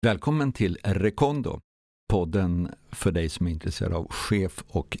Välkommen till Recondo, podden för dig som är intresserad av chef-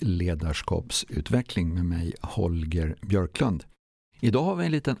 och ledarskapsutveckling med mig, Holger Björklund. Idag har vi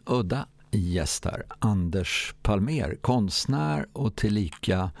en liten udda gäst här, Anders Palmér, konstnär och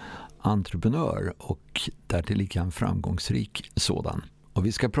tillika entreprenör och därtillika en framgångsrik sådan. Och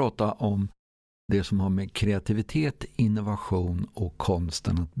vi ska prata om det som har med kreativitet, innovation och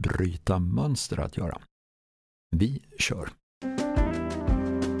konsten att bryta mönster att göra. Vi kör!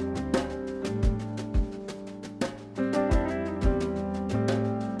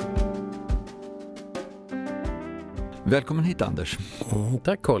 Välkommen hit, Anders.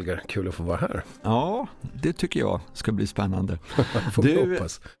 Tack Holger, kul att få vara här. Ja, det tycker jag ska bli spännande.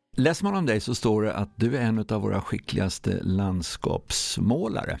 Hoppas. Läser man om dig så står det att du är en av våra skickligaste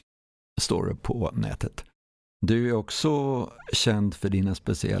landskapsmålare, står det på nätet. Du är också känd för dina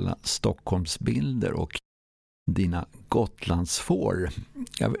speciella Stockholmsbilder och dina Gotlandsfår.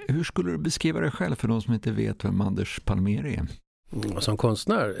 Hur skulle du beskriva dig själv för de som inte vet vem Anders Palmér är? Som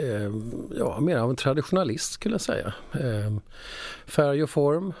konstnär, mer av en traditionalist skulle jag säga. Färg och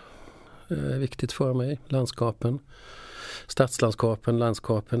form är viktigt för mig. Landskapen, stadslandskapen,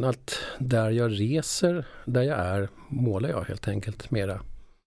 landskapen. Allt där jag reser, där jag är, målar jag helt enkelt mera.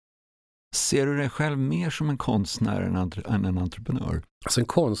 Ser du dig själv mer som en konstnär än en entreprenör? Alltså en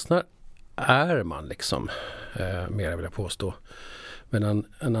konstnär är man liksom, mer vill jag påstå. Men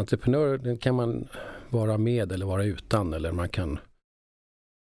en entreprenör, den kan man vara med eller vara utan, eller man kan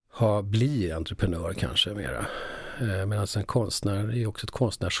bli entreprenör kanske mera. Men alltså en konstnär är också ett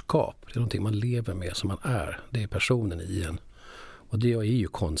konstnärskap. Det är någonting man lever med som man är. Det är personen i en. Och det är ju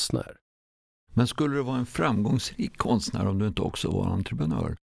konstnär. Men skulle du vara en framgångsrik konstnär om du inte också var en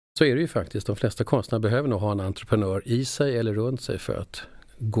entreprenör? Så är det ju faktiskt. De flesta konstnärer behöver nog ha en entreprenör i sig eller runt sig för att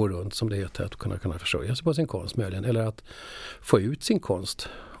gå runt, som det heter, att kunna försörja sig på sin konst möjligen. Eller att få ut sin konst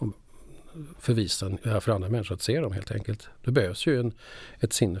för andra människor att se dem helt enkelt. Det behövs ju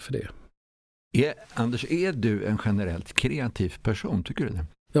ett sinne för det. Anders, är du en generellt kreativ person, tycker du det?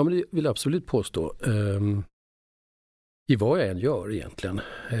 Ja, men det vill jag absolut påstå. I vad jag än gör egentligen.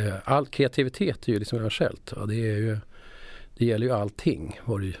 All kreativitet är ju liksom universellt. Ja, det gäller ju allting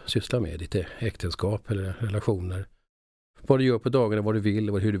vad du sysslar med, ditt äktenskap eller relationer. Vad du gör på dagarna, vad du vill,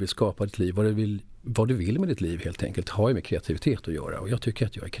 hur du vill skapa ditt liv, vad du vill med ditt liv helt enkelt har ju med kreativitet att göra, och jag tycker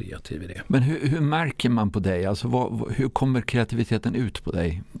att jag är kreativ i det. Men hur märker man på dig? Alltså hur kommer kreativiteten ut på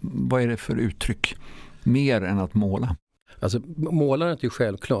dig? Vad är det för uttryck? Mer än att måla? Alltså målandet är ju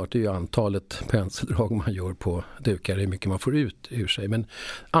självklart, det är ju antalet penseldrag man gör på dukar, hur mycket man får ut ur sig. Men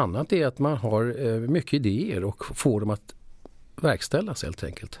annat är att man har mycket idéer och får dem att verkställas helt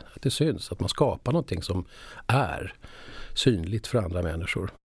enkelt. Att det syns, att man skapar någonting som är synligt för andra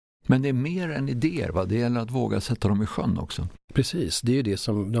människor. Men det är mer än idéer, va? Det gäller att våga sätta dem i sjön också. Precis, det är ju det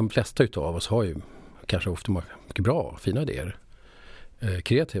som de flesta utav oss har ju kanske ofta mycket bra, fina idéer.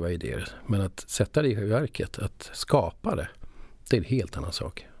 Kreativa idéer. Men att sätta det i verket, att skapa det är en helt annan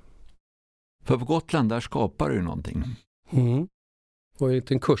sak. För på Gotland, där skapar du någonting. Mm. Det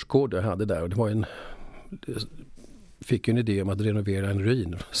var en kursgård jag hade där, och det var fick en idé om att renovera en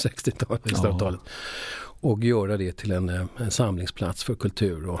ruin 60-talet och göra det till en samlingsplats för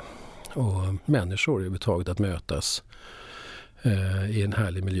kultur och människor överhuvudtaget att mötas i en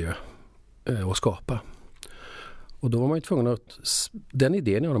härlig miljö och skapa. Och då var man ju tvungen att, den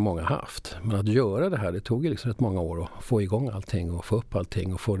idén har många haft, men att göra det här, det tog ju liksom rätt många år att få igång allting och få upp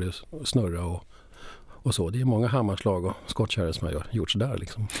allting och få det snurra och så. Det är många hammarslag och skottkärror som har gjorts där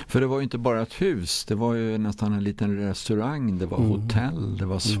liksom. För det var ju inte bara ett hus, det var ju nästan en liten restaurang, det var hotell, det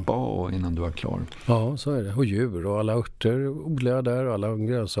var spa innan du var klar. Ja, så är det. Och djur och alla örter odlar där och alla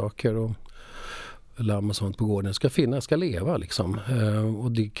grönsaker och lamm och sånt på gården ska leva liksom.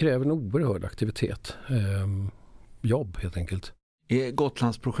 Och det kräver en oerhörd aktivitet. Jobb helt enkelt. Är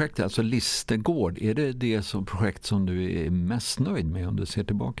Gotlandsprojektet, alltså Listegård, är det som projekt som du är mest nöjd med om du ser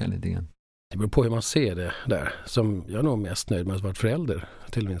tillbaka lite grann? Det beror på hur man ser det där. Som jag är nog mest nöjd med att vara förälder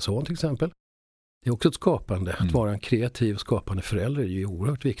till min son till exempel. Det är också ett skapande. Att vara en kreativ skapande förälder är ju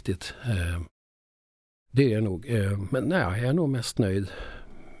oerhört viktigt. Det är jag nog. Men jag är nog mest nöjd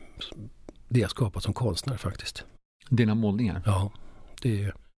det jag skapat som konstnär faktiskt. Dina målningar? Ja, det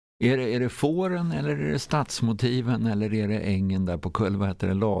är... Är det fåren eller är det stadsmotiven eller är det ängen där på kullen, vad heter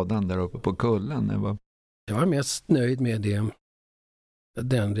det, ladan där uppe på kullen? Jag är mest nöjd med det.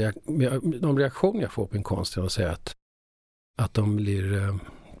 De reaktioner jag får på en konst är att säga att de blir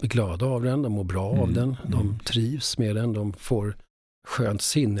glada av den, de mår bra av den, de trivs med den, de får skönt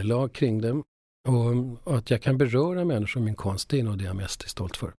sinnelag kring den, och att jag kan beröra människor med min konst, det är nog det jag mest är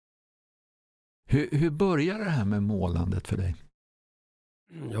stolt för. Hur börjar det här med målandet för dig?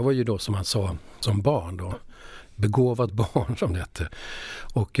 Jag var ju då, som han sa, som barn då. Begåvat barn som det hette.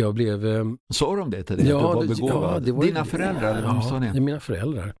 Och jag blev... Sa de det till dig? Ja, att du var begåvad? Ja, det var dina föräldrar? Eller ja, sa det är mina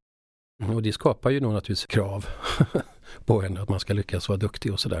föräldrar. Och det skapar ju nog naturligtvis krav på en att man ska lyckas vara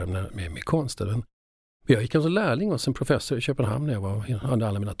duktig och sådär med konsten. Men jag gick som lärling och sen professor i Köpenhamn när jag var under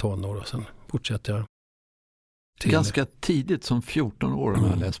alla mina tonår och sen fortsatte jag till... Ganska tidigt, som 14 år har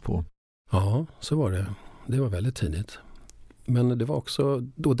jag läst på. Ja, så var det. Det var väldigt tidigt. Men det var också,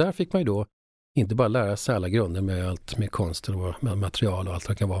 då där fick man ju då inte bara lära sig alla grunder med allt med konsten och med material och allt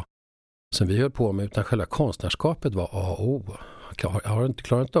vad det kan vara som vi höll på med, utan själva konstnärskapet var A och O. Jag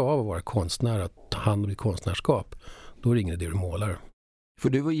klarar inte av att vara konstnär, att ta hand om ditt konstnärskap. Då är det ingen idé du målar. För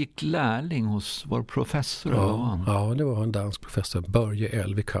du gick lärling hos, var professor? Ja, det var en dansk professor, Börje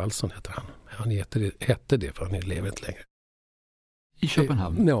Elvik Karlsson heter han. Han hette det för han lever inte längre. I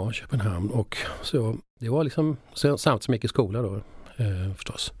Köpenhamn? Ja, Köpenhamn. Och så det var liksom samt som gick i skola då,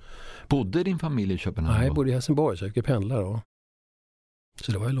 förstås. Bodde din familj i Köpenhamn? Nej, jag bodde i Helsingborg så jag fick pendla då.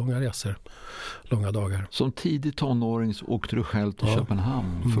 Så det var ju långa resor, långa dagar. Som tidig tonåring så åkte du själv till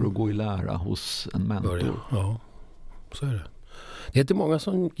Köpenhamn för att gå i lära hos en mentor? Ja, så är det. Det är inte många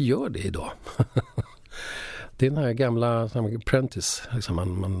som gör det idag. Det är den här gamla apprentice, liksom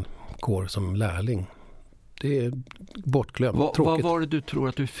man går som lärling. Det är bortglömt, tråkigt. Vad var det du tror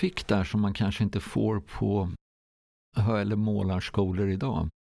att du fick där som man kanske inte får på eller målarskolor idag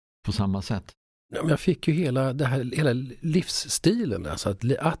på samma sätt? Ja, men jag fick ju hela livsstilen. Alltså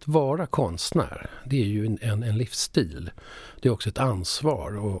att vara konstnär, det är ju en livsstil. Det är också ett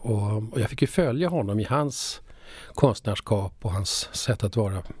ansvar. Och jag fick ju följa honom i hans konstnärskap och hans sätt att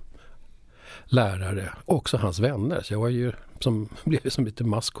vara lärare. Också hans vänner. Så jag var ju blev som lite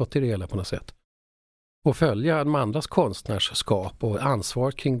maskot i det hela på något sätt. Och följa de andras konstnärskap och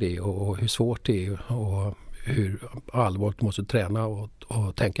ansvar kring det och hur svårt det är och hur allvarligt du måste träna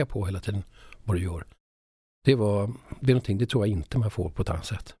och tänka på hela tiden vad du gör. Det är någonting, det tror jag inte man får på ett annat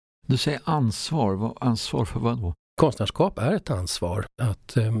sätt. Du säger ansvar. Ansvar för vad då? Konstnärskap är ett ansvar.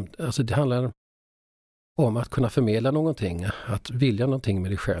 Alltså det handlar om att kunna förmedla någonting. Att vilja någonting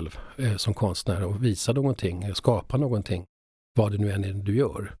med dig själv som konstnär och visa någonting, skapa någonting. Vad det nu än är du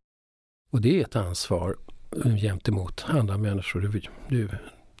gör. Och det är ett ansvar gentemot andra människor. Du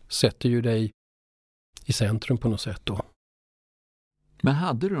sätter ju dig i centrum på något sätt då. Men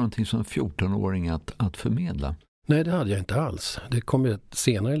hade du någonting som 14-åring att förmedla? Nej, det hade jag inte alls. Det kom ju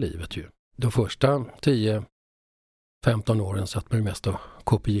senare i livet ju. De första 10-15 åren satt man ju mest och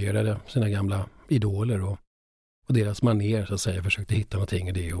kopierade sina gamla idoler och deras manér så att säga. Försökte hitta någonting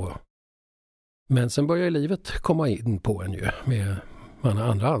i det. Men sen började livet komma in på en ju med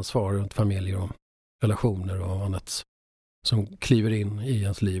andra ansvar runt familj och relationer och annat som kliver in i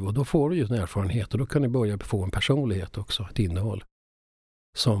ens liv. Och då får du ju en erfarenhet och då kan du börja få en personlighet också, ett innehåll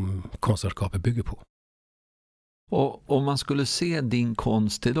som konstnärskapet bygger på. Och om man skulle se din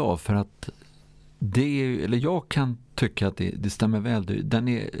konst idag, för att jag kan tycka att det stämmer väl.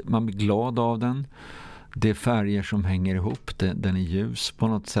 Man blir glad av den. Det är färger som hänger ihop. Den är ljus på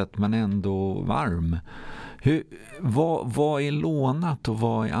något sätt men ändå varm. Vad är lånat och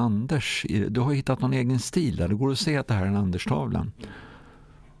vad är Anders? Du har hittat någon egen stil där. Det går att se att det här är en Anders-tavlan.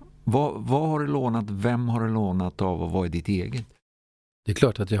 Vad har du lånat? Vem har du lånat av och vad är ditt eget? Det är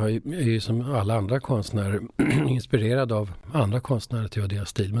klart att jag är ju som alla andra konstnärer inspirerad av andra konstnärer till deras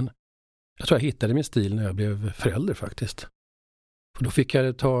stil. Men jag tror jag hittade min stil när jag blev förälder faktiskt. För då fick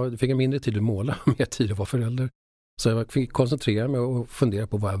jag mindre tid att måla, mer tid att vara förälder. Så jag fick koncentrera mig och fundera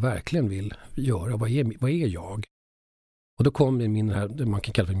på vad jag verkligen vill göra. Vad är jag? Och då kom det man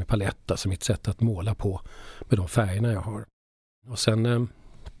kan kalla för min palett, alltså mitt sätt att måla på med de färgerna jag har. Och sen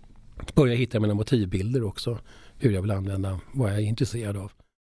började jag hitta mina motivbilder också. Hur jag vill använda, vad jag är intresserad av.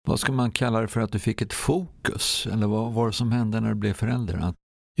 Vad ska man kalla det för att du fick ett fokus? Eller vad var det som hände när du blev förälder?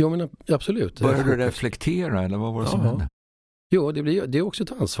 Jo, men absolut. Började du reflektera eller vad var det som hände? Jo, det är också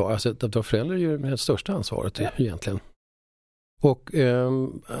ett ansvar. Alltså, att vara förälder är ju det största ansvaret egentligen. Och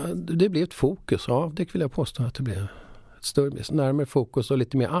det blev ett fokus. Ja, det vill jag påstå att det blev ett större, närmare fokus och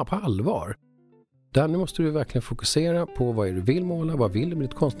lite mer på allvar. Där nu måste du verkligen fokusera på vad är du vill måla, vad vill du med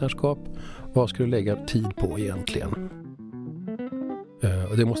ditt konstnärskap, vad ska du lägga tid på egentligen.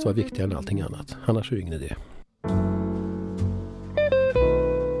 Och det måste vara viktigare än allting annat, annars är det ingen idé.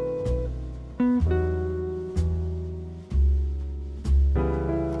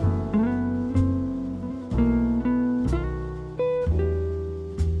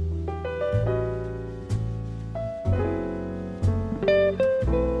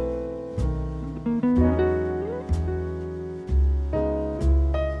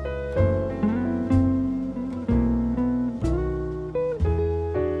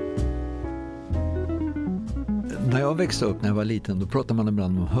 När jag växte upp, när jag var liten, då pratade man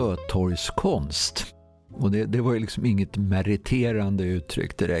ibland om hötorgskonst. Och det var ju liksom inget meriterande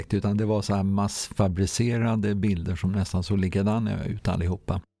uttryck direkt, utan det var så här massfabricerade bilder som nästan så likadana ut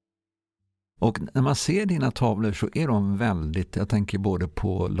allihopa. Och när man ser dina tavlor så är de väldigt, jag tänker både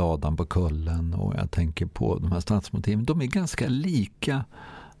på Ladan på kullen och jag tänker på de här stadsmotiven, de är ganska lika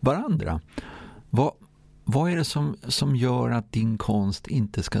varandra. Vad är det som gör att din konst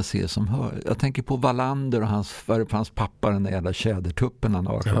inte ska ses som Jag tänker på Wallander och hans pappa, den där jävla tjädertuppen han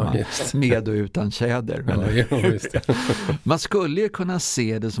har, med och utan tjäder. Man skulle ju kunna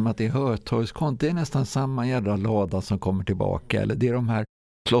se det som att det är hötorgskonst. Det är nästan samma jävla lada som kommer tillbaka, eller det är de här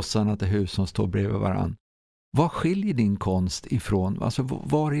klossarna till hus som står bredvid varann. Vad skiljer din konst ifrån? Alltså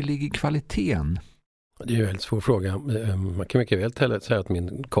var ligger kvaliteten? Det är ju en väldigt svår fråga. Man kan mycket väl säga att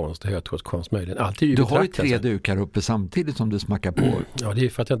min konst är hötorgskonst möjligen. Du har ju 3 dukar uppe samtidigt som du smackar på. Ja, det är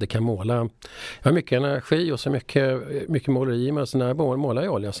för att jag inte kan måla. Jag har mycket energi och så mycket måleri, men så när jag målar i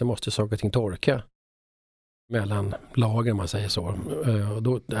olja så måste saker och ting torka mellan lager, om man säger så.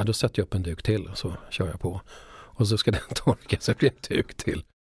 Då sätter jag upp en duk till och så kör jag på. Och så ska den torka så blir det en duk till.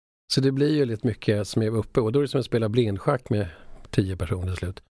 Så det blir ju lite mycket som är uppe, och då är det som att spela blindschack med 10 personer till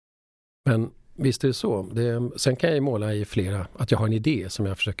slut. Men visst är det så. Sen kan jag måla i flera, att jag har en idé som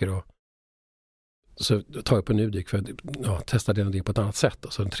jag försöker att så ta upp en ny duk för att testa den idén på ett annat sätt,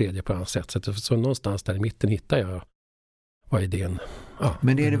 och så en tredje på ett annat sätt. Så någonstans där i mitten hittar jag vad idén. Ja.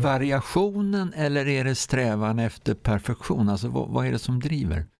 Men är det variationen eller är det strävan efter perfektion? Alltså vad är det som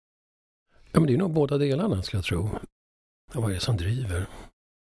driver? Ja, men det är nog båda delarna, skulle jag tro. Ja, vad är det som driver?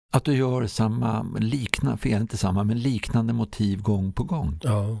 Att du gör liknande motiv gång på gång.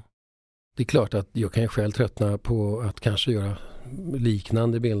 Ja. Det är klart att jag kan själv tröttna på att kanske göra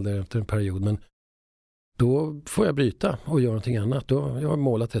liknande bilder efter en period, men då får jag bryta och göra någonting annat. Jag har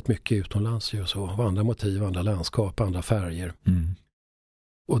målat rätt mycket utomlands och så, av andra motiv, andra landskap, andra färger. Mm.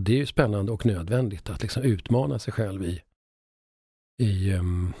 Och det är ju spännande och nödvändigt att liksom utmana sig själv i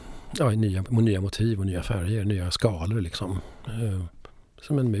nya motiv och nya färger, nya skalor liksom.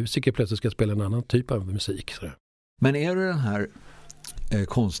 Som en musiker plötsligt ska spela en annan typ av musik. Så. Men är du den här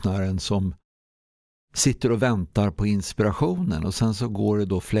konstnären som sitter och väntar på inspirationen och sen så går det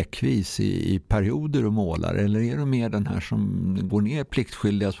då fläckvis i perioder och målar, eller är du mer den här som går ner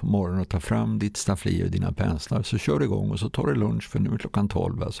pliktskyldigast på morgonen och tar fram ditt staffli och dina penslar, så kör du igång och så tar du lunch för nu är klockan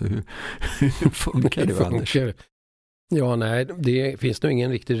 12, alltså hur funkar det, Anders? Ja, nej, det finns nog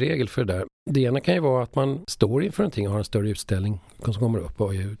ingen riktig regel för det där. Det ena kan ju vara att man står inför någonting och har en större utställning som kommer upp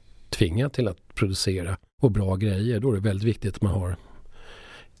och är tvingad till att producera och bra grejer. Då är det väldigt viktigt att man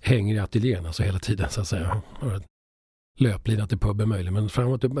hänger i ateljén, alltså hela tiden så att säga. Löplina till puben möjligen, men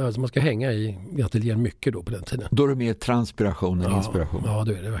framåt, alltså man ska hänga i ateljén mycket då på den tiden. Då är det mer transpiration än inspiration. Ja,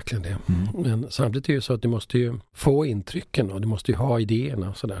 då är det verkligen det. Mm. Men samtidigt är det ju så att du måste ju få intrycken och du måste ju ha idéerna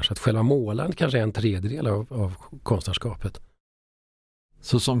och sådär. Så att själva målandet kanske är en tredjedel av konstnärskapet.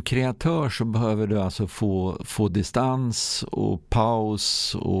 Så som kreatör så behöver du alltså få distans och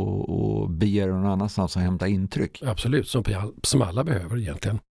paus och bege dig någon annanstans och hämta intryck? Absolut, som alla behöver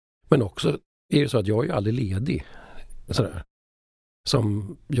egentligen. Men också är det så att jag är ju aldrig ledig. Sådär.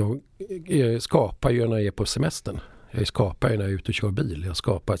 Som jag skapar ju när jag är på semestern. Jag skapar ju när jag är ute och kör bil. Jag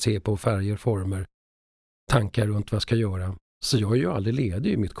ser på färger, former, tankar runt vad jag ska göra. Så jag är ju aldrig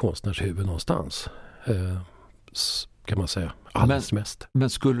ledig i mitt konstnärshuvud någonstans. Kan man säga. Alldeles mest. Men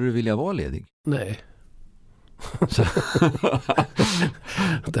skulle du vilja vara ledig? Nej.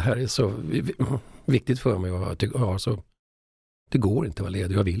 Det här är så viktigt för mig. Så det går inte att vara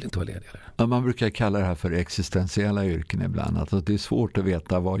ledig. Jag vill inte vara ledig. Ja, man brukar kalla det här för existentiella yrken ibland. Att det är svårt att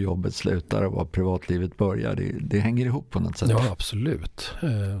veta var jobbet slutar och var privatlivet börjar. Det hänger ihop på något sätt. Ja, absolut.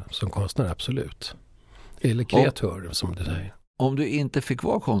 Som konstnär, absolut. Eller kreatör, som det säger. Om du inte fick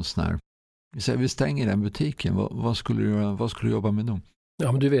vara konstnär, vi stänger den butiken, vad skulle du göra? Vad skulle du jobba med då?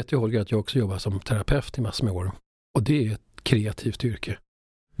 Ja, men du vet ju, Holger, att jag också jobbar som terapeut i massor med år. Och det är ett kreativt yrke.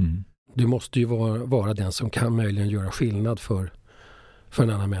 Mm. Du måste ju vara den som kan möjligen göra skillnad för en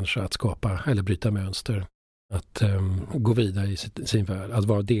annan människa, att skapa eller bryta mönster. Att gå vidare i sin värld. Att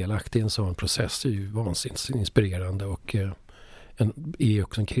vara delaktig i en sån process är ju vansinnigt inspirerande och är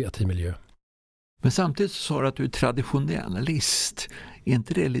också en kreativ miljö. Men samtidigt så sa du att du är traditionalist. Är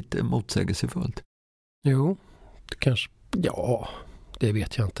inte det lite motsägelsefullt? Jo, det kanske... Ja, det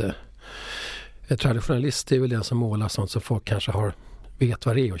vet jag inte. En traditionalist är väl den som målar sånt som folk kanske vet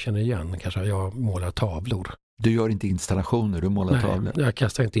vad det är och känner igen. Kanske jag målar tavlor. Du gör inte installationer, du målar tavlor? Nej, jag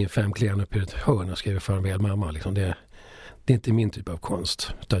kastar inte in 5 klienter upp i ett hörn och skriver för en väl mamma. Liksom. Det är inte min typ av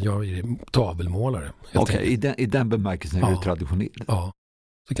konst, utan jag är tavelmålare. Okej, i den bemärkelsen är du traditionell? Ja,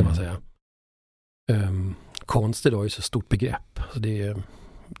 så kan man säga. konst idag är så stort begrepp. Alltså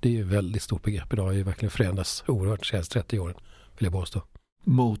det är väldigt stort begrepp idag. Det är verkligen förändrats oerhört de senaste 30 åren, vill jag påstå.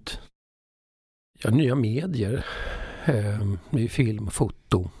 Mot? Ja, nya medier. Det är film,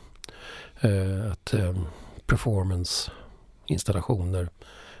 foto, performance, installationer.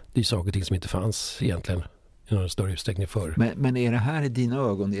 Det är saker och ting som inte fanns egentligen i någon större utsträckning förr. Men är det här i dina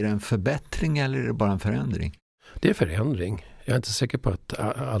ögon, är det en förbättring eller är det bara en förändring? Det är förändring. Jag är inte säker på att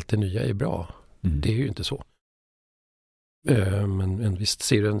allt det nya är bra. Det är ju inte så. Men visst,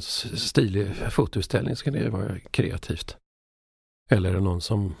 ser du en stilig fotoutställning så kan det vara kreativt. Eller är det någon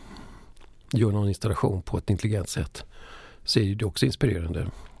som gör någon installation på ett intelligent sätt, så är det också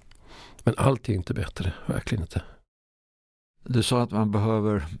inspirerande. Men allt är inte bättre, verkligen inte. Du sa att man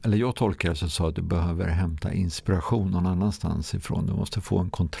behöver, eller jag tolkar det så sa att du behöver hämta inspiration någon annanstans ifrån. Du måste få en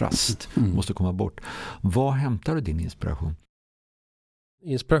kontrast, måste komma bort. Var hämtar du din inspiration?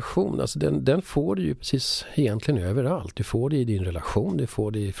 Inspiration, alltså den får du ju precis egentligen överallt. Du får det i din relation, du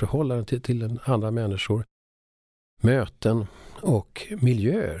får det i förhållande till andra människor, möten och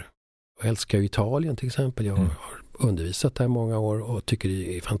miljöer. Jag älskar ju Italien till exempel. Jag har undervisat där många år och tycker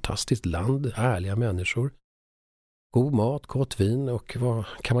det är ett fantastiskt land, ärliga människor. God mat, gott vin och vad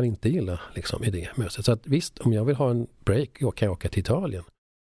kan man inte gilla liksom, i det mötet. Så att visst, om jag vill ha en break kan jag åka till Italien.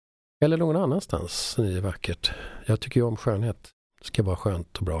 Eller någon annanstans när det är vackert. Jag tycker ju om skönhet. Det ska vara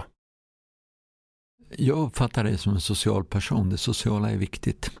skönt och bra. Jag uppfattar dig som en social person. Det sociala är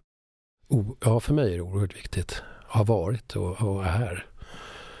viktigt. Ja, för mig är det oerhört viktigt. Har varit och är.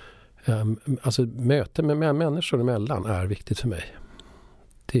 Alltså möten med människor emellan är viktigt för mig.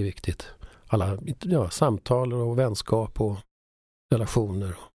 Det är viktigt. Alla samtal och vänskap och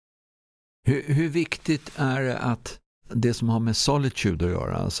relationer. Hur viktigt är det att det som har med solitude att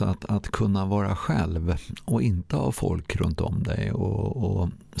göra, alltså att kunna vara själv och inte ha folk runt om dig och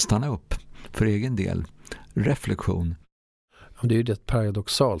stanna upp för egen del, reflektion? Det är ju det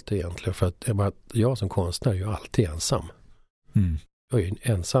paradoxalt egentligen, för att jag som konstnär är ju alltid ensam. Jag är ju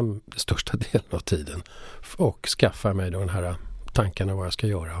ensam den största delen av tiden och skaffar mig då den här tankarna vad jag ska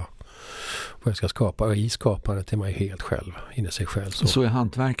göra, vad jag ska skapa, och i skapandet är man ju helt själv, inne i sig själv. Så i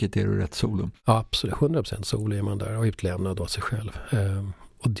hantverket är du rätt solo? Ja, absolut, 100% solo är man där och utlämnad åt sig själv.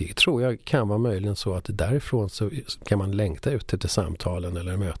 Och det tror jag kan vara möjligen så att därifrån så kan man längta ut till samtalen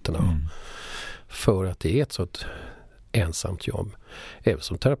eller mötena. För att det är ett sånt ensamt jobb. Även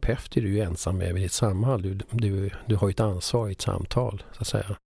som terapeut är du ju ensam med ditt samhall. Du har ju ett ansvar i ett samtal, så att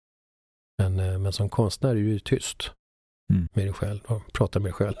säga. Men som konstnär är du ju tyst med dig själv och pratar med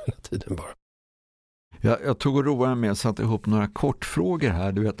dig själv hela tiden bara. Jag tog och roade med att sätta ihop några kortfrågor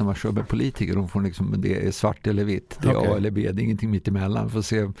här. Du vet när man kör med politiker, de får liksom, det är svart eller vitt, det är A eller B, det är ingenting mitt emellan. Får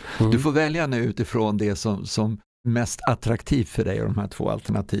se. Du får välja nu utifrån det som mest attraktivt för dig av de här två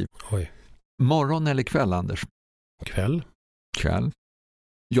alternativ. Oj. Morgon eller kväll, Anders? Kväll.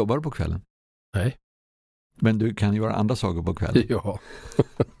 Jobbar du på kvällen? Nej. Men du kan göra andra saker på kvällen? Ja.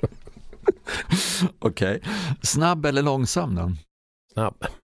 Okej. Snabb eller långsam då? Snabb.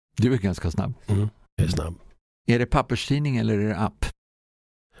 Du är ganska snabb. Jag är snabb. Är det papperstidning eller är det app?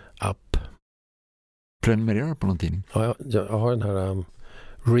 App. Prenumererar du på någon tidning? Ja, jag har den här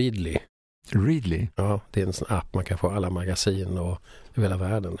Readly. Readly? Ja, det är en sån app man kan få alla magasin och i hela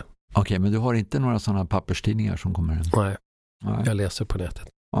världen. Okej, men du har inte några sådana papperstidningar som kommer hem? Nej, jag läser på nätet.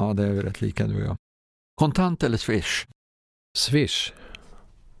 Ja, det är väl rätt lika du och jag. Kontant eller Swish? Swish.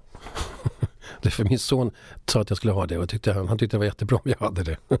 Det är för min son sa att jag skulle ha det och han tyckte det var jättebra om jag hade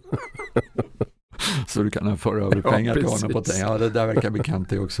det. Så du kan föra över pengar till honom på det. Ja, det där verkar bekant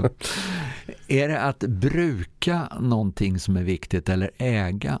det också. Är det att bruka någonting som är viktigt eller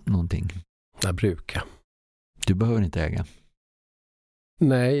äga någonting? Jag brukar. Du behöver inte äga.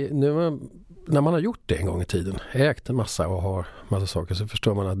 Nej, när man har gjort det en gång i tiden, ägt en massa och har massa saker, så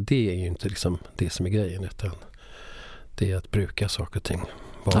förstår man att det är ju inte liksom det som är grejen, utan det är att bruka saker och ting.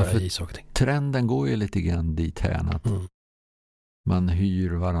 Bara i saker och ting. Trenden går ju lite grann dit här att man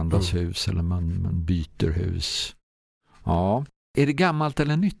hyr varandras hus eller man byter hus. Ja. Är det gammalt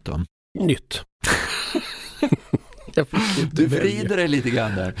eller nytt då? Nytt. Du vrider dig lite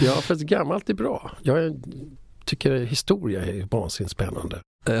grann där. Ja, fast gammalt är bra. Jag tycker historia är vansinnigt spännande.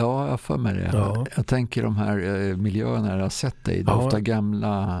 Ja, jag får med det. Ja. Jag tänker de här miljöerna jag har sett dig. Det är ofta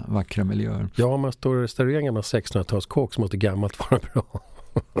gamla, vackra miljöer. Ja, om man står och restaurerar gamla 1600-talskåk så måste gammalt vara bra.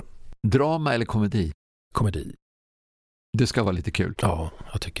 Drama eller komedi? Komedi. Det ska vara lite kul. Ja,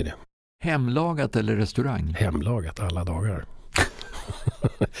 jag tycker det. Hemlagat eller restaurang? Hemlagat alla dagar.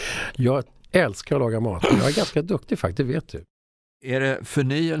 Jag älskar att laga mat. Jag är ganska duktig faktiskt, vet du. Är det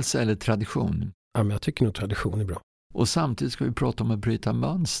förnyelse eller tradition? Ja, men jag tycker nog tradition är bra. Och samtidigt ska vi prata om att bryta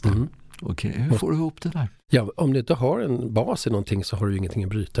mönster. Okej. Hur får du ihop det där? Ja, om du inte har en bas i någonting så har du ju ingenting att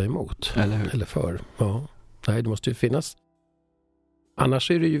bryta emot. Eller hur? Eller för. Ja. Nej, det måste ju finnas.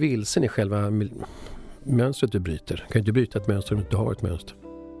 Annars är du ju vilsen i själva mönstret du bryter. Du kan ju inte bryta ett mönster om du inte har ett mönster.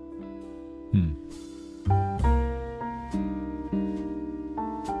 Mm.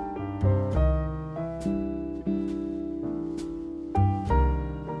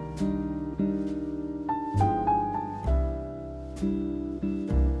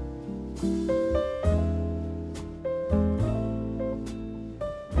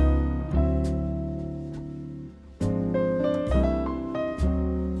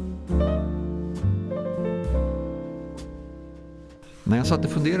 När jag satt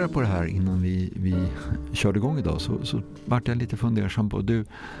och funderade på det här innan vi körde igång idag så vart jag lite fundersam på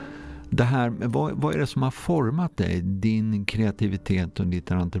det här, vad är det som har format dig, din kreativitet och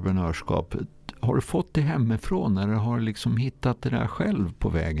ditt entreprenörskap? Har du fått det hemifrån eller har du liksom hittat det där själv på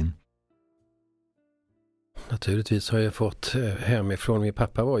vägen? Naturligtvis har jag fått hemifrån. Min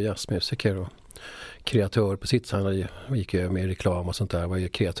pappa var jazzmusiker och kreatör på sitt. Han gick ju med reklam och sånt där, var ju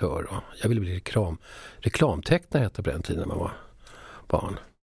kreatör. Och jag ville bli reklamtecknare hette på den tiden när man var barn.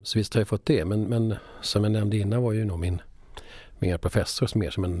 Så visst har jag fått det, men som jag nämnde innan var ju nog min professor som mer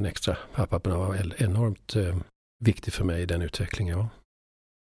som en extra pappa, men var enormt viktig för mig i den utvecklingen. Ja.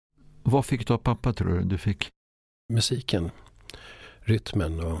 Vad fick du av pappa tror du? Du fick musiken,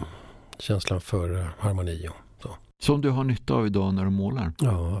 rytmen och känslan för harmoni och så. Som du har nytta av idag när du målar?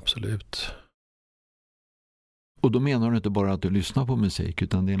 Ja, absolut. Och då menar du inte bara att du lyssnar på musik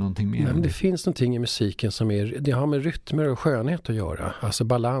utan det är någonting mer? Nej, men det finns någonting i musiken som det har med rytmer och skönhet att göra. Alltså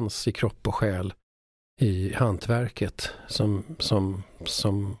balans i kropp och själ i hantverket som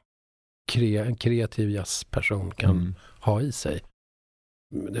en kreativ jazzperson kan ha i sig.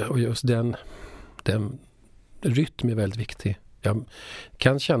 Och just den rytm är väldigt viktig. Jag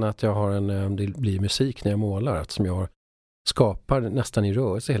kan känna att jag har det blir musik när jag målar, att som jag skapar nästan i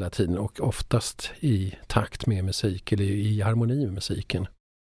rörelse hela tiden och oftast i takt med musik eller i harmoni med musiken.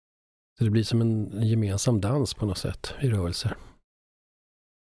 Så det blir som en gemensam dans på något sätt i rörelser.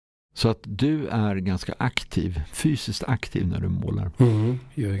 Så att du är ganska aktiv, fysiskt aktiv när du målar.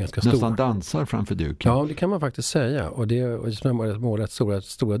 Jag är ganska stor. Nästan dansar framför duken. Ja, det kan man faktiskt säga. Och när jag målar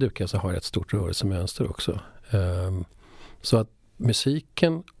stora dukar så har jag ett stort rörelsemönster också. Så att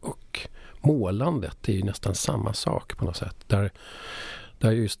musiken och målandet är ju nästan samma sak på något sätt.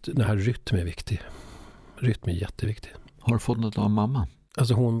 Där just den här rytm är viktig. Rytm är jätteviktig. Har du fått något av mamma?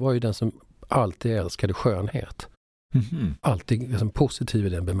 Alltså hon var ju den som alltid älskade skönhet. Mm-hmm. Alltid liksom positiv i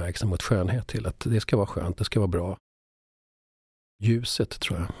den bemärkelsen mot skönhet till att det ska vara skönt, det ska vara bra. Ljuset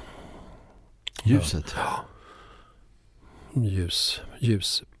tror jag. Ljuset? Ja.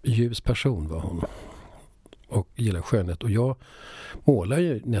 Ljus person var hon. Och gillar skönhet. Och jag målar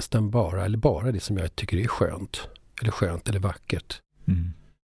ju nästan bara det som jag tycker är skönt eller vackert. Mm.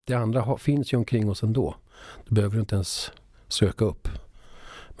 Det andra finns ju omkring oss ändå. Du behöver inte ens söka upp.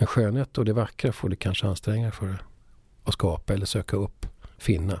 Men skönhet och det vackra får du kanske anstränga för att skapa eller söka upp,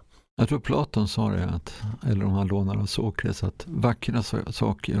 finna. Jag tror Platon sa det, eller om han lånar av Sokrates, att vackra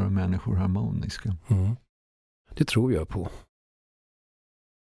saker gör människor harmoniska. Mm. Det tror jag på.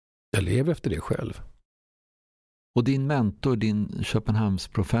 Jag lever efter det själv. Och din mentor, din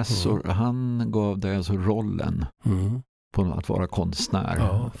Köpenhamnsprofessor, han gav dig alltså rollen på att vara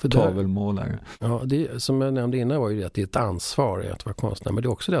konstnär, tavelmålare. Ja, det som jag nämnde innan var ju det att det är ett ansvar att vara konstnär. Men det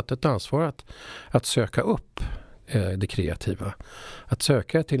är också det att ett ansvar att söka upp det kreativa. Att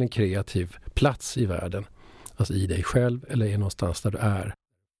söka till en kreativ plats i världen. Alltså i dig själv eller någonstans där du är.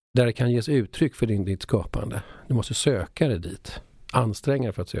 Där det kan ges uttryck för ditt skapande. Du måste söka dig dit. Anstränga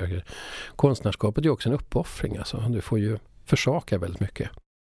dig för att söka det. Konstnärskapet är också en uppoffring. Alltså. Du får ju försaka väldigt mycket.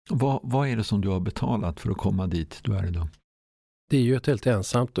 Vad är det som du har betalat för att komma dit du är idag? Det är ju ett helt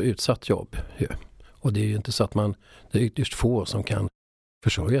ensamt och utsatt jobb. Ju. Och det är ju inte så att det är ytterst få som kan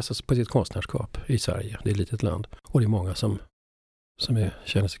försörja sig på sitt konstnärskap i Sverige. Det är ett litet land. Och det är många som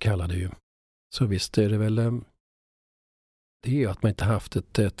känner sig kallade ju. Så visst är det väl det är ju att man inte haft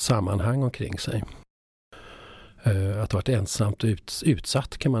ett sammanhang omkring sig. Att varit ensamt och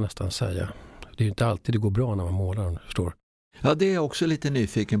utsatt kan man nästan säga. Det är ju inte alltid det går bra när man målar, om du förstår. Ja, det är jag också lite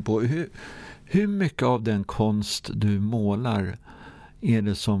nyfiken på. Hur mycket av den konst du målar är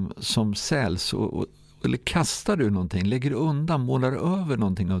det som säljs? Eller kastar du någonting? Lägger du undan? Målar du över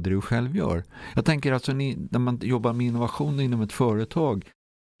någonting av det du själv gör? Jag tänker alltså när man jobbar med innovation inom ett företag,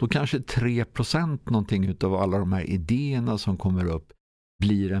 då kanske 3% någonting av alla de här idéerna som kommer upp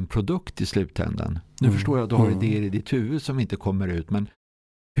blir en produkt i slutändan. Nu förstår jag att du har idéer i ditt huvud som inte kommer ut, men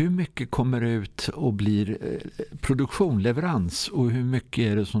Hur mycket kommer ut och blir produktion, leverans, och hur mycket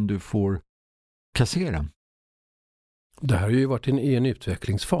är det som du får kassera? Det här har ju varit i en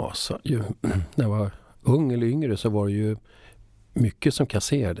utvecklingsfas. När jag var ung eller yngre så var det ju mycket som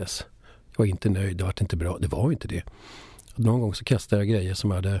kasserades. Jag var inte nöjd, det var inte bra. Det var inte det. Någon gång så kastade jag grejer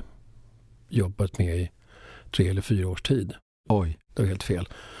som jag hade jobbat med i 3 eller 4 års tid. Oj. Det var helt fel.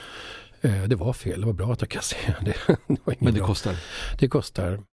 Det var fel, det var bra att jag kasserade. Men det kostar? Det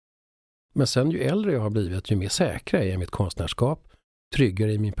kostar. Men sen ju äldre jag har blivit, ju mer säkra är jag i mitt konstnärskap,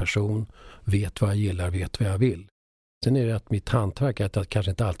 tryggare i min person, vet vad jag gillar, vet vad jag vill. Sen är det att mitt hantverk är att jag kanske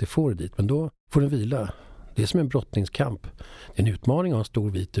inte alltid får det dit, men då får den vila. Det är som en brottningskamp. Det är en utmaning att ha en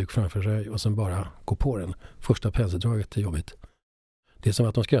stor vit duk framför sig och sen bara gå på den. Första penseldraget är jobbigt. Det är som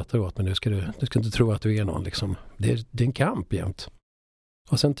att de skrattar åt, men du ska inte tro att du är någon. Liksom. Det är en kamp jämt.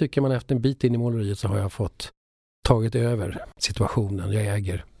 Och sen tycker man efter en bit in i måleriet så har jag fått tagit över situationen. Jag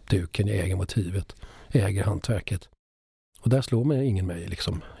äger duken, jag äger motivet, jag äger hantverket. Och där slår mig ingen mig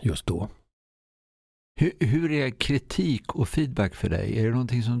liksom just då. Hur är kritik och feedback för dig? Är det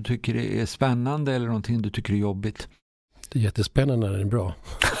någonting som du tycker är spännande eller någonting du tycker är jobbigt? Det är jättespännande när det är bra.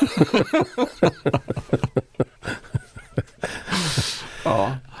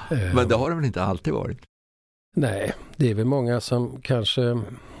 Ja, men det har det väl inte alltid varit? Nej, det är väl många som kanske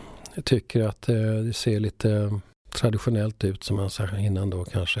tycker att det ser lite traditionellt ut som man sa innan då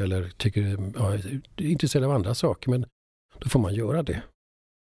kanske, eller tycker är intresserad av andra saker, men då får man göra det.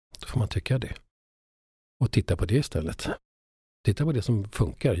 Då får man tycka det. Och titta på det istället. Titta på det som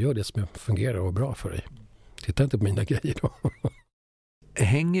funkar, gör det som fungerar och är bra för dig. Titta inte på mina grejer då.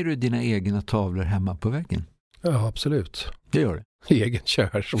 Hänger du dina egna tavlor hemma på väggen? Ja, absolut. Det gör det? Egen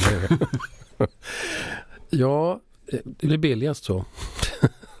kär som jag är. Ja, det är billigast så.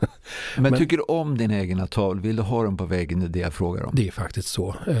 Men tycker du om dina egna tavlor? Vill du ha dem på väggen? Det är det jag frågar om. Det är faktiskt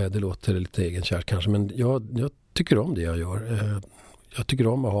så. Det låter lite egenkärt kanske, men jag tycker om det jag gör. Jag tycker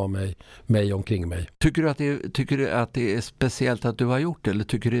om att ha mig omkring mig. Tycker du att det är speciellt att du har gjort det, eller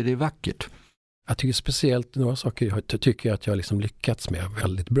tycker du det är vackert? Jag tycker speciellt några saker jag tycker att jag liksom lyckats med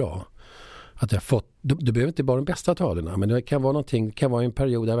väldigt bra. Att jag fått, det behöver inte vara de bästa tavlorna, men det kan vara någonting, det kan vara en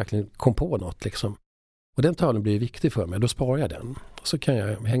period där jag verkligen kom på något liksom. Och den tavlan blir viktig för mig, då sparar jag den. Och så kan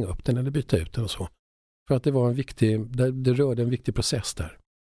jag hänga upp den eller byta ut den och så. För att det var det rörde en viktig process där.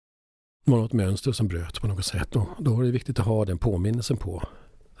 Det var något mönster som bröt på något sätt. Och då var det viktigt att ha den påminnelsen på.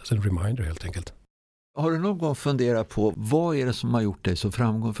 Alltså en reminder helt enkelt. Har du någon gång funderat på vad är det som har gjort dig så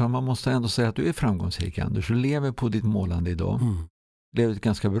framgångsrik? För man måste ändå säga att du är framgångsrik, Anders. Du lever på ditt målande idag. Lever ett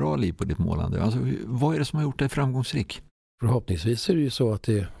ganska bra liv på ditt målande. Alltså, vad är det som har gjort dig framgångsrik? Förhoppningsvis är det ju så att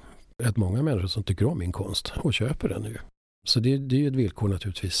det är rätt många människor som tycker om min konst och köper den nu. Så det är ju ett villkor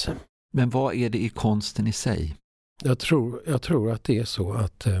naturligtvis. Men vad är det i konsten i sig? Jag tror att det är så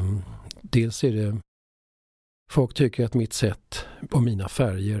att dels är det folk tycker att mitt sätt och mina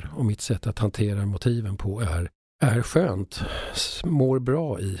färger och mitt sätt att hantera motiven på är skönt, mår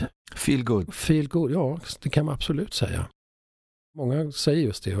bra i. Feel good. Feel good, ja, det kan man absolut säga. Många säger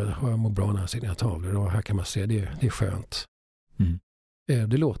just det, jag mår bra när jag ser dina tavlor och här kan man se det är skönt.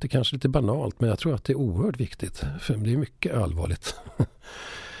 Det låter kanske lite banalt, men jag tror att det är oerhört viktigt, för det är mycket allvarligt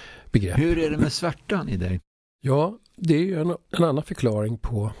begrepp. Hur är det med svärtan i dig? Ja, det är ju en annan förklaring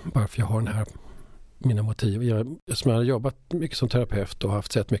på varför jag har mina motiv. Som jag har jobbat mycket som terapeut och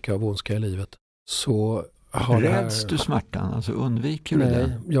haft sett mycket av ondska i livet. Så har räds du smärtan? Alltså undviker du det?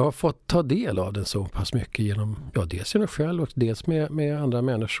 Nej, jag har fått ta del av den så pass mycket dels genom själv och dels med andra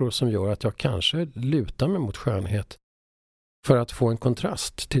människor som gör att jag kanske lutar mig mot skönhet för att få en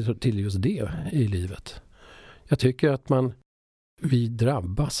kontrast till just det i livet. Jag tycker att vi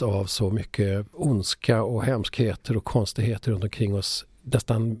drabbas av så mycket ondska och hemskheter och konstigheter runt omkring oss,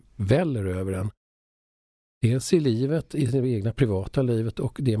 nästan väller över en. Dels i livet, i det egna privata livet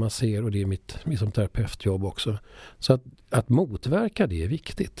och det man ser, och det är mitt som terapeutjobb också. Så att motverka det är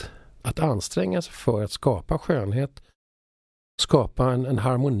viktigt. Att anstränga sig för att skapa skönhet, skapa en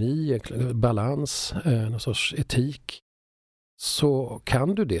harmoni, balans, någon sorts etik. Så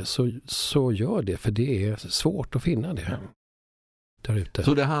kan du det, så gör det, för det är svårt att finna det.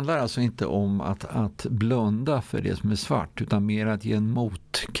 Så det handlar alltså inte om att blunda för det som är svart, utan mer att ge en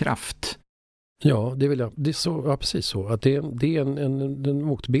motkraft? Ja, det är så, ja, precis så. Att det är den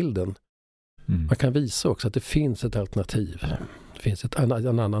motbilden. Man kan visa också att det finns ett alternativ. Det finns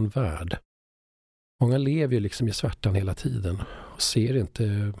en annan värld. Många lever ju liksom i svärtan hela tiden och ser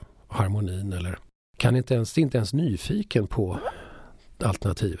inte harmonin eller är inte ens nyfiken på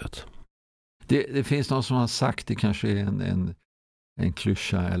alternativet. Det finns någon som har sagt, det kanske är en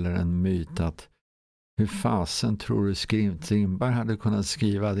klyscha eller en myt, att Hur fasen tror du Strindberg hade kunnat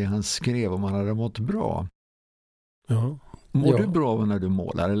skriva det han skrev om han hade mått bra? Ja. Mår du bra när du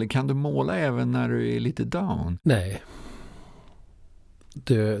målar? Eller kan du måla även när du är lite down? Nej.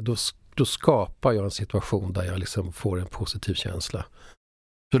 Då skapar jag en situation där jag liksom får en positiv känsla.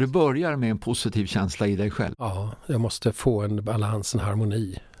 Så det börjar med en positiv känsla i dig själv? Ja, jag måste få en balans, en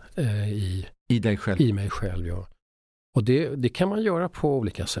harmoni i dig själv? I mig själv, ja. Och det kan man göra på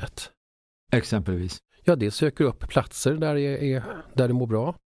olika sätt. Exempelvis? Ja, det söker upp platser där du mår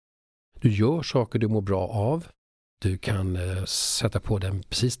bra. Du gör saker du mår bra av. Du kan sätta på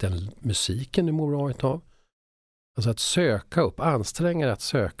precis den musiken du mår bra av. Alltså att anstränga dig att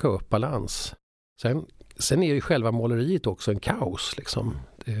söka upp balans. Sen är ju själva måleriet också en kaos liksom.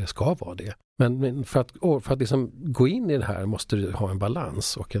 Det ska vara det. Men för att liksom gå in i det här måste du ha en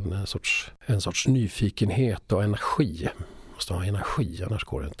balans och en sorts nyfikenhet och energi. Du måste ha energi, annars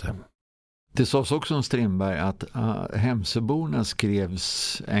går det inte. Det sades också om Strindberg att Hemsöborna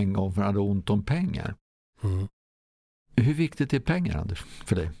skrevs en gång för att hade ont om pengar. Mm. Hur viktigt är pengar, Anders,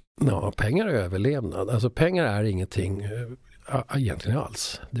 för dig? Ja, pengar är överlevnad. Alltså pengar är ingenting egentligen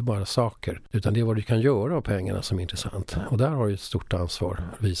alls. Det är bara saker. Utan det är vad du kan göra av pengarna som är intressant. Och där har du ett stort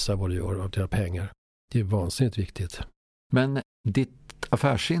ansvar. Visa vad du gör av dina pengar. Det är vansinnigt viktigt. Men ditt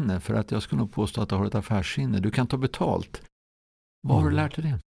affärssinne, för att jag skulle nog påstå att du har ett affärssinne. Du kan ta betalt. Vad har du lärt dig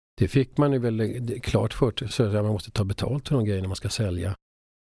det? Det fick man ju väl klart för så att man måste ta betalt för någon grej när man ska sälja.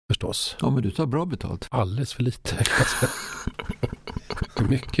 Förstås. Ja, men du tar bra betalt. Alldeles för lite.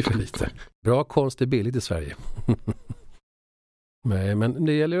 Mycket för lite. Bra konst är billigt i Sverige. Nej, men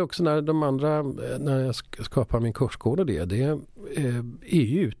det gäller också när jag skapar min kursgård och det är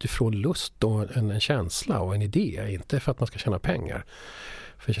ju utifrån lust och en känsla och en idé, inte för att man ska tjäna pengar.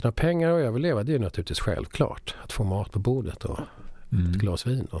 För att tjäna pengar och överleva, det är naturligtvis självklart. Att få mat på bordet och ett glas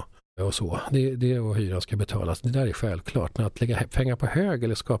vin och så. Det och hyran ska betalas. Det där är självklart. Men att lägga pengar på hög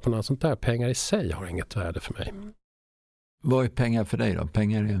eller skapa något sånt där, pengar i sig har inget värde för mig. Vad är pengar för dig då?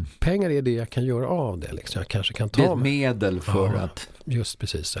 Pengar är det jag kan göra av det. Liksom. Jag kanske kan ta det är ett medel för att... Just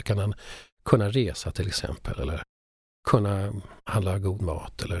precis. Jag kan kunna resa till exempel. Eller kunna handla god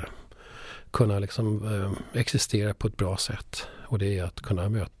mat. Eller kunna liksom, existera på ett bra sätt. Och det är att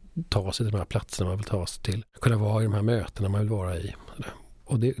kunna ta sig till de här platserna man vill ta sig till. Kunna vara i de här mötena man vill vara i.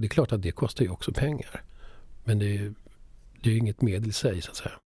 Och det är klart att det kostar ju också pengar. Men det är ju inget medel i sig så att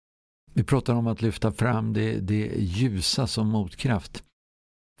säga. Vi pratar om att lyfta fram det ljusa som motkraft.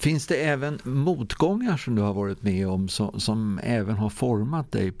 Finns det även motgångar som du har varit med om som även har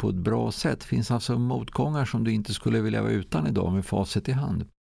format dig på ett bra sätt? Finns alltså motgångar som du inte skulle vilja vara utan idag med facit i hand?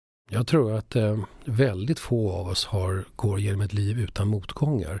 Jag tror att väldigt få av oss går genom ett liv utan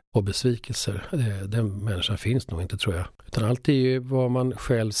motgångar och besvikelser. Den människan finns nog inte, tror jag. Utan allt är ju vad man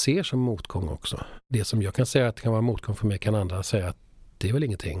själv ser som motgång också. Det som jag kan säga att det kan vara motgång för mig kan andra säga att det är väl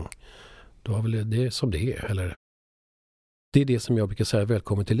ingenting. Då har väl det som det är. Eller det är det som jag brukar säga,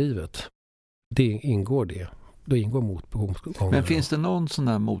 välkommen till livet. Det ingår det. Då ingår motgångar. Men finns det någon sån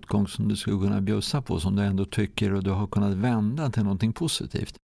där motgång som du skulle kunna bjussa på som du ändå tycker och du har kunnat vända till någonting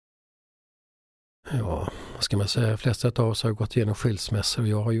positivt? Ja, vad ska man säga? De flesta av oss har gått igenom skilsmässor och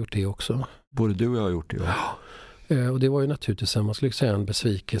jag har gjort det också. Både du och jag har gjort det, ja. Och det var ju naturligtvis man skulle säga en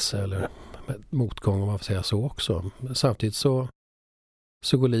besvikelse eller motgång om man får säga så också. Samtidigt så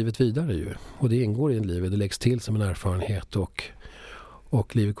går livet vidare ju. Och det ingår i livet, det läggs till som en erfarenhet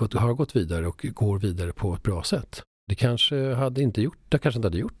och livet har gått vidare och går vidare på ett bra sätt. Det kanske inte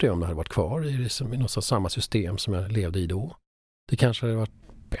hade gjort det om det hade varit kvar i något samma system som jag levde i då. Det kanske hade varit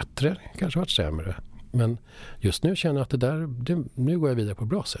bättre, kanske varit sämre. Men just nu känner jag att nu går jag vidare på ett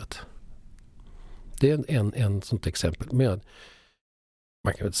bra sätt. Det är en sånt exempel. Men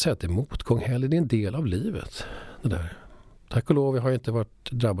man kan väl säga att det är motgång heller. Det är en del av livet. Det där. Tack och lov, jag har inte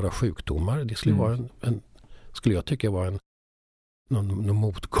varit drabbad av sjukdomar. Det skulle vara skulle jag tycka var någon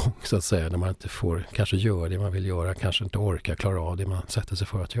motgång så att säga. När man inte får kanske göra det man vill göra. Kanske inte orkar klara av det man sätter sig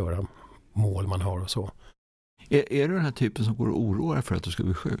för att göra. Mål man har och så. Är du den här typen som går och oroar för att du ska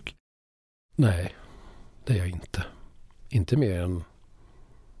bli sjuk? Nej, det är jag inte. Inte mer än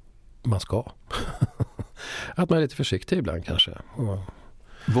man ska. Att man är lite försiktig ibland kanske.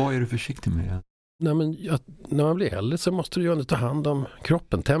 Vad är du försiktig med? Nej, men när man blir äldre så måste du ju ändå ta hand om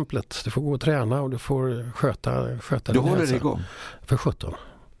kroppen, templet. Du får gå och träna och du får sköta Du håller det igång? För 17.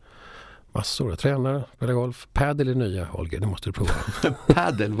 Massor. Jag tränar, spelar golf. Padel är nya, Holger. Det måste du prova.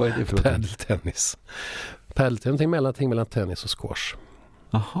 Padel, vad är det för något? Padeltennis. Padeltennis är någonting mellan tennis och squash.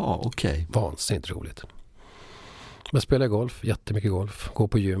 Aha, okej. Vansinnigt roligt. Men spelar golf, jättemycket golf. Gå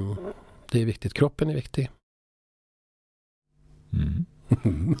på gym. Det är viktigt. Kroppen är viktig.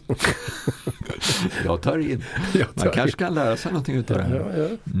 Jag tar in. Man kanske kan lära sig någonting utav det här.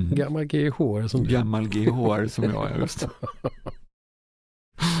 Ja. Gammal GHR som du. Gammal GHR som jag just.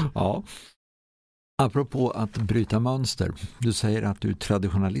 Ja. Apropå att bryta mönster. Du säger att du är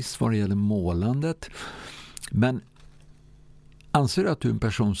traditionalist vad det gäller målandet. Men anser du att du är en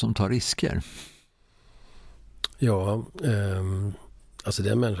person som tar risker? Ja, alltså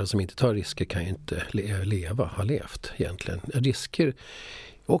den människa som inte tar risker kan ju inte ha levt egentligen. Risker är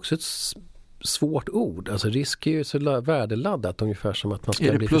också ett svårt ord. Alltså risk är ju så värdeladdat ungefär som att man ska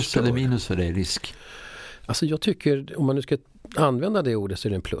bli förstörd. Är det plus eller minus för dig, risk? Alltså jag tycker, om man nu ska använda det ordet så är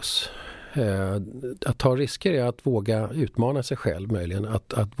det en plus. Att ta risker är att våga utmana sig själv möjligen.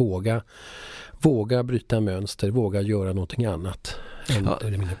 Att våga bryta mönster, våga göra någonting annat än det du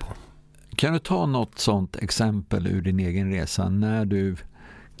är inne på. Kan du ta något sånt exempel ur din egen resa när du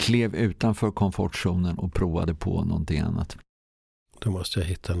klev utanför komfortzonen och provade på någonting annat? Då måste jag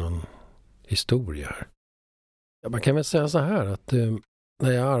hitta någon historia här. Ja, man kan väl säga så här att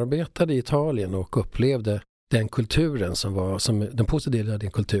när jag arbetade i Italien och upplevde den kulturen som den positiva delen av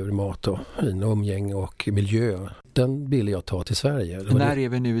din kultur, mat och umgänge och miljö, den ville jag ta till Sverige. När är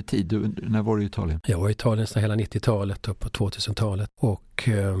vi nu i tid? När var du i Italien? Jag var i Italien sedan hela 90-talet och på 2000-talet och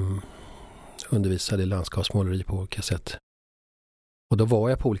undervisade i landskapsmåleri på olika sätt. Och då var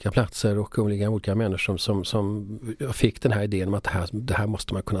jag på olika platser och olika människor som fick den här idén om att det här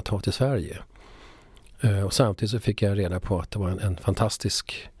måste man kunna ta till Sverige. Och samtidigt så fick jag reda på att det var en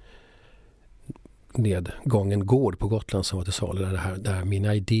fantastisk nedgången gård på Gotland som var till salu där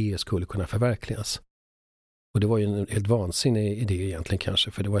mina idéer skulle kunna förverkligas. Och det var ju en helt vansinnig idé egentligen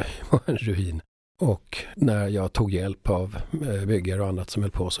kanske, för det var en ruin. Och när jag tog hjälp av byggare och annat som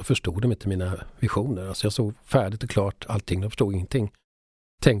höll på så förstod de inte mina visioner. Alltså jag såg färdigt och klart allting, de förstod ingenting.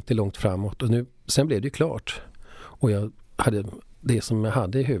 Tänkte långt framåt och sen blev det ju klart. Och det som jag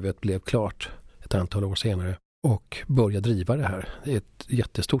hade i huvudet blev klart ett antal år senare och började driva det här. Det är ett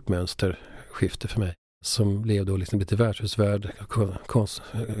jättestort mönsterskifte för mig som blev då liksom lite världshusvärd,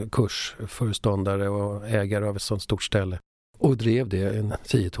 kursföreståndare och ägare av ett sånt stort ställe. Och drev det en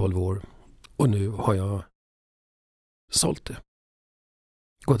 10-12 år. Och nu har jag sålt det.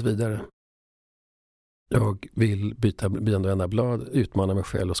 Gått vidare. Jag vill byta vända blad, utmana mig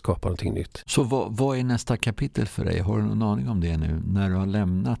själv och skapa någonting nytt. Så vad är nästa kapitel för dig? Har du någon aning om det nu när du har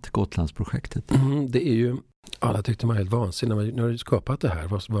lämnat Gotlandsprojektet? Det är ju, alla tyckte man helt vansinnigt när du skapat det här.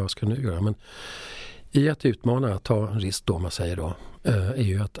 Vad ska du nu göra? Men i att utmana, att ta en risk då, man säger då, är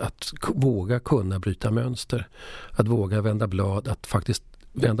ju att våga kunna bryta mönster. Att våga vända blad, att faktiskt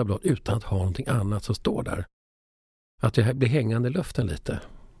vända blad utan att ha någonting annat som står där. Att det blir hängande i luften lite.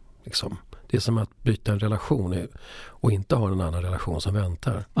 Liksom. Det är som att byta en relation och inte ha en annan relation som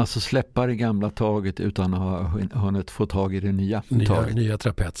väntar. Alltså släppa det gamla taget utan att ha hunnit få tag i det nya taget. Nya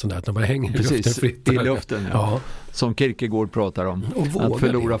trapetsen där, att de bara hänger Precis, i luften fritt. I luften, ja. Som Kierkegaard pratar om. Att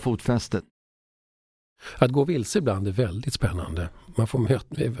förlora fotfästet. Att gå vilse ibland är väldigt spännande. Man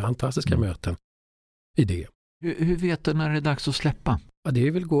får fantastiska möten i det. Hur vet du när det är dags att släppa? Ja, det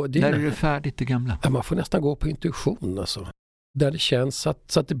är väl när är det färdigt det gamla? Ja, man får nästan gå på intuition alltså. Där det känns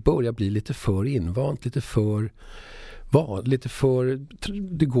så att det börjar bli lite för invant, lite för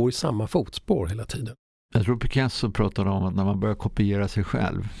det går i samma fotspår hela tiden. Jag tror Picasso pratade om att när man börjar kopiera sig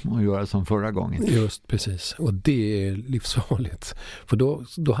själv och göra som förra gången. Just precis. Och det är livsfarligt. För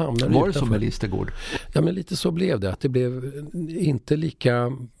då hamnar det var det som med Listegård? Ja, men lite så blev det. Att det blev inte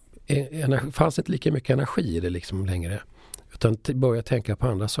fanns inte lika mycket energi i det liksom längre. Utan börja tänka på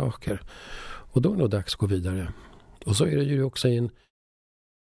andra saker. Och då är det nog dags att gå vidare. Och så är det ju också i en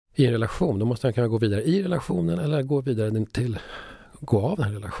relation. Då måste man kunna gå vidare i relationen eller gå vidare till gå av den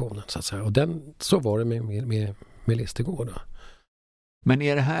här relationen så att säga. Och så var det med Listegård då. Men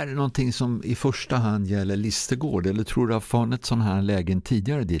är det här någonting som i första hand gäller Listegård eller tror du har funnits sådana här lägen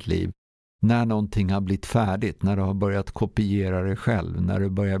tidigare i ditt liv? När någonting har blivit färdigt, när du har börjat kopiera dig själv, när du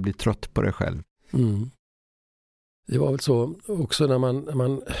börjar bli trött på dig själv? Mm. Det var väl så också när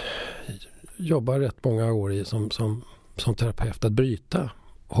man jobbar rätt många år som terapeut att bryta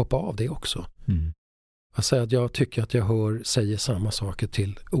och hoppa av det också. Mm. Jag säger att jag tycker att jag säger samma saker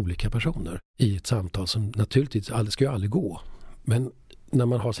till olika personer i ett samtal som naturligtvis ska ju aldrig gå. Men när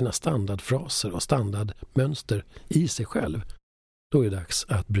man har sina standardfraser och standardmönster i sig själv, då är det dags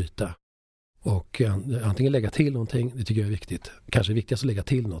att bryta. Och antingen lägga till någonting, det tycker jag är viktigt. Kanske viktigast att lägga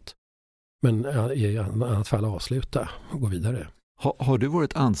till något. Men i annat fall avsluta och gå vidare. Har du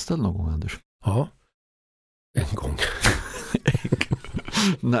varit anställd någon gång, Anders? Ja, en gång.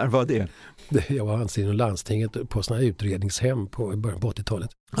 När var det? Jag var anställd inom landstinget på sådana utredningshem på början på 80-talet.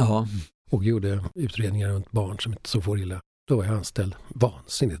 Ja. Och gjorde utredningar runt barn som inte så får illa. Då var jag anställd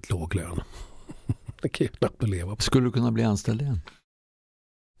vansinnigt låg lön. Det kan ju knappt att leva på. Skulle du kunna bli anställd igen?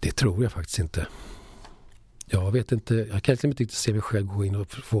 Det tror jag faktiskt inte. Jag vet inte, jag kan inte riktigt se mig själv gå in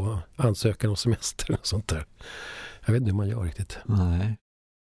och få ansökan om semester och sånt där. Jag vet inte hur man gör riktigt. Nej.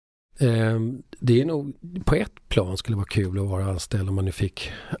 Det är nog, på ett plan skulle det vara kul att vara anställd om man nu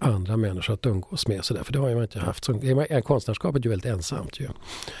fick andra människor att umgås med. Så där, för det har man inte haft. Konstnärskapet är ju väldigt ensamt ju.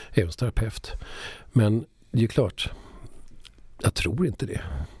 Jag är en terapeut. Men det är ju klart, jag tror inte det.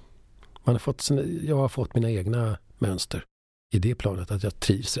 Jag har fått mina egna mönster i det planet att jag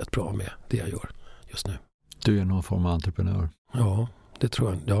trivs rätt bra med det jag gör just nu. Du är någon form av entreprenör? Ja, det tror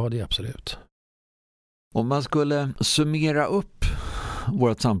jag. Ja, det är absolut. Om man skulle summera upp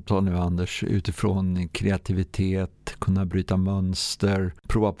vårt samtal nu, Anders, utifrån kreativitet, kunna bryta mönster,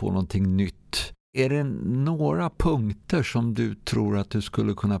 prova på någonting nytt. Är det några punkter som du tror att du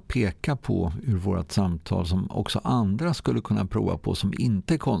skulle kunna peka på ur vårt samtal som också andra skulle kunna prova på som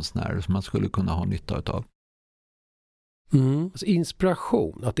inte är konstnärer, som man skulle kunna ha nytta av? Alltså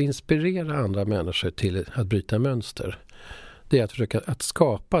inspiration, att inspirera andra människor till att bryta mönster, det är att försöka att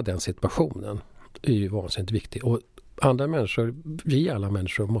skapa den situationen. Det är ju vansinnigt viktigt. Och andra människor, vi alla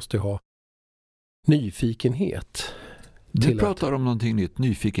människor måste ha nyfikenhet. Du pratar om någonting nytt,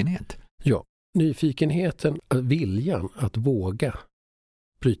 nyfikenhet. Ja, nyfikenheten, viljan att våga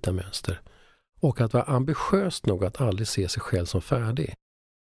bryta mönster och att vara ambitiös nog att aldrig se sig själv som färdig.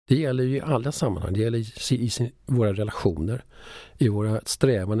 Det gäller ju i alla sammanhang. Det gäller i våra relationer, i våra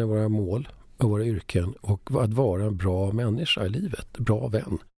strävanden, våra mål och våra yrken och att vara en bra människa i livet, bra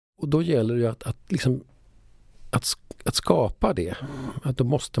vän. Och då gäller det ju att skapa det. Att då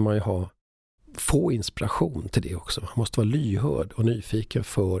måste man ju få inspiration till det också. Man måste vara lyhörd och nyfiken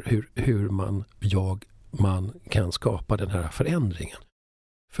för hur man kan skapa den här förändringen.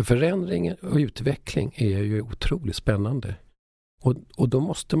 För förändring och utveckling är ju otroligt spännande. Och då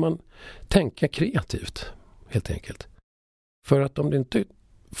måste man tänka kreativt, helt enkelt. För att om du inte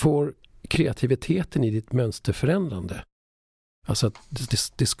får kreativiteten i ditt mönsterförändrande, alltså att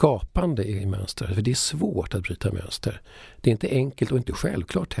det skapande i mönster, för det är svårt att bryta mönster. Det är inte enkelt och inte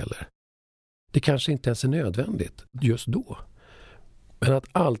självklart heller. Det kanske inte ens är nödvändigt just då. Men att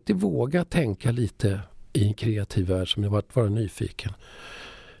alltid våga tänka lite i en kreativ värld som att vara nyfiken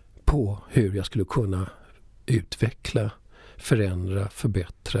på hur jag skulle kunna utveckla, förändra,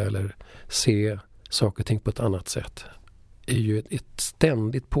 förbättra eller se saker och ting på ett annat sätt är ju ett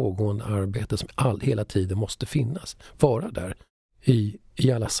ständigt pågående arbete som hela tiden måste finnas. Vara där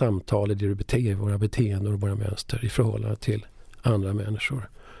i alla samtal, i det du beter, våra beteenden och våra mönster i förhållande till andra människor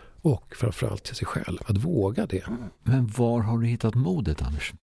och framförallt till sig själv. Att våga det. Men var har du hittat modet,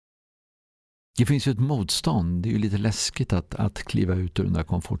 Anders? Det finns ju ett motstånd. Det är ju lite läskigt att kliva ut ur den där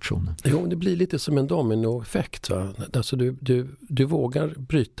komfortzonen. Jo, det blir lite som en dominoeffekt. Va? Alltså du vågar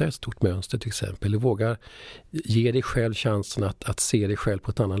bryta ett stort mönster till exempel. Du vågar ge dig själv chansen att se dig själv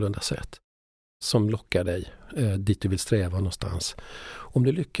på ett annorlunda sätt. Som lockar dig dit du vill sträva någonstans. Om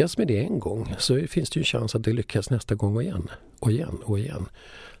du lyckas med det en gång så finns det ju chans att det lyckas nästa gång och igen. Och igen och igen.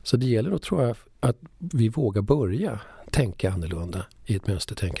 Så det gäller då, tror jag, att vi vågar börja tänka annorlunda i ett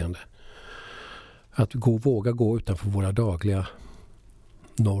mönstertänkande. Att våga gå utanför våra dagliga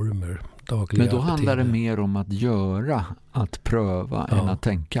normer. Men då handlar det mer om att göra, att pröva än att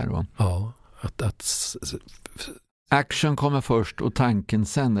tänka då? Ja. Action kommer först och tanken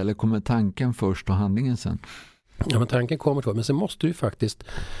sen, eller kommer tanken först och handlingen sen? Ja, men tanken kommer då. Men sen måste du faktiskt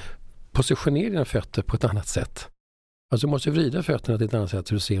positionera dina fötter på ett annat sätt. Alltså du måste vrida fötterna till ett annat sätt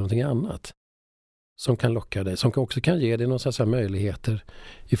så du ser någonting annat som kan locka dig, som också kan ge dig några möjligheter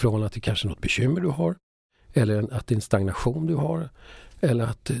i förhållande till kanske något bekymmer du har, eller att det är en stagnation du har, eller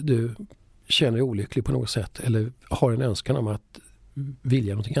att du känner dig olycklig på något sätt, eller har en önskan om att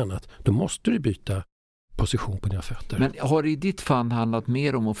vilja någonting annat. Då måste du byta position på dina fötter. Men har det i ditt fall handlat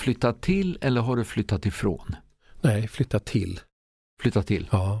mer om att flytta till, eller har du flyttat ifrån? Nej, flytta till. Flytta till?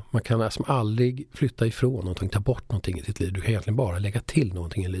 Ja, man kan alltså aldrig flytta ifrån någonting, ta bort någonting i ditt liv. Du kan egentligen bara lägga till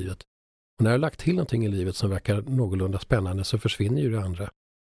någonting i livet. Och när du har lagt till någonting i livet som verkar någorlunda spännande så försvinner ju det andra.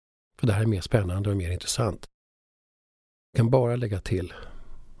 För det här är mer spännande och mer intressant. Du kan bara lägga till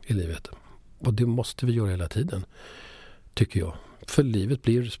i livet. Och det måste vi göra hela tiden, tycker jag. För livet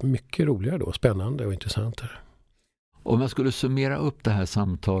blir mycket roligare då, spännande och intressantare. Om jag skulle summera upp det här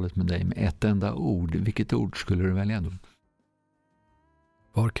samtalet med dig med ett enda ord, vilket ord skulle du välja då?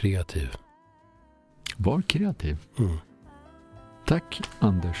 Var kreativ. Var kreativ? Mm. Tack,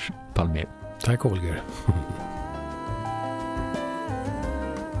 Anders Palmér. Tack, Holger.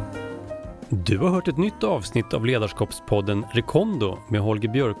 Du har hört ett nytt avsnitt av ledarskapspodden Rekondo med Holger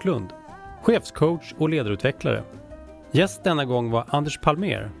Björklund, chefscoach och ledarutvecklare. Gäst denna gång var Anders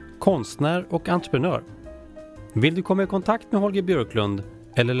Palmér, konstnär och entreprenör. Vill du komma i kontakt med Holger Björklund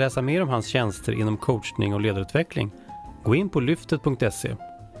eller läsa mer om hans tjänster inom coachning och ledarutveckling, gå in på lyftet.se.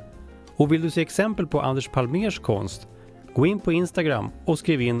 Och vill du se exempel på Anders Palmérs konst, gå in på Instagram och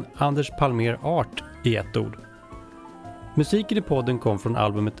skriv in Anders Palmér Art i ett ord. Musiken i podden kom från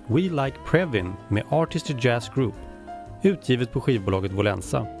albumet We Like Previn med Artistry Jazz Group, utgivet på skivbolaget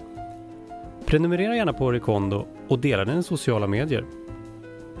Volensa. Prenumerera gärna på Recondo och dela den i sociala medier.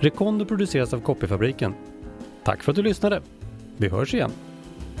 Recondo produceras av Copyfabriken. Tack för att du lyssnade. Vi hörs igen.